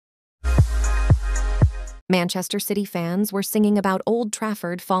Manchester City fans were singing about Old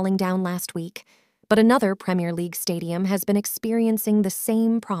Trafford falling down last week, but another Premier League stadium has been experiencing the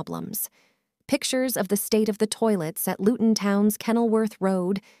same problems. Pictures of the state of the toilets at Luton Town's Kenilworth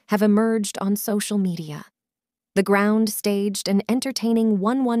Road have emerged on social media. The ground staged an entertaining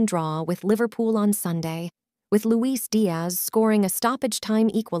 1-1 draw with Liverpool on Sunday, with Luis Diaz scoring a stoppage-time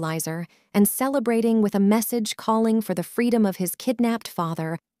equaliser and celebrating with a message calling for the freedom of his kidnapped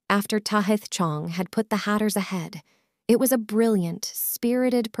father after Tahith Chong had put the Hatters ahead. It was a brilliant,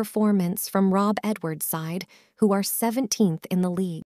 spirited performance from Rob Edwards' side, who are 17th in the league.